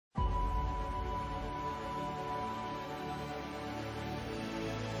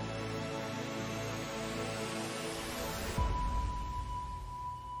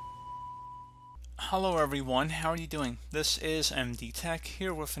Hello everyone, how are you doing? This is MD Tech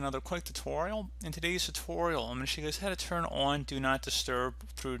here with another quick tutorial. In today's tutorial, I'm going to show you guys how to turn on Do Not Disturb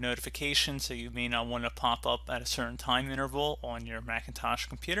through notifications that you may not want to pop up at a certain time interval on your Macintosh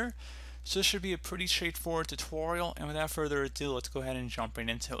computer. So this should be a pretty straightforward tutorial, and without further ado, let's go ahead and jump right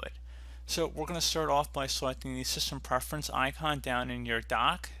into it. So we're going to start off by selecting the system preference icon down in your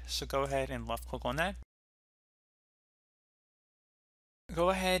dock. So go ahead and left click on that. Go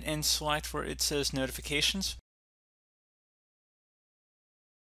ahead and select where it says notifications.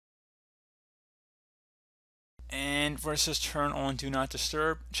 And where it says turn on do not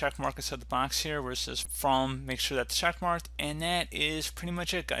disturb, check mark inside the box here where it says from, make sure that's check marked, and that is pretty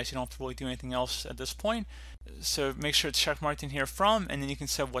much it, guys. You don't have to really do anything else at this point. So make sure it's check marked in here from, and then you can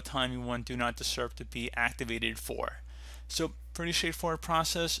set what time you want do not disturb to be activated for. So pretty straightforward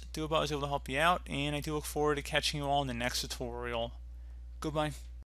process. Do hope I was able to help you out, and I do look forward to catching you all in the next tutorial. Goodbye.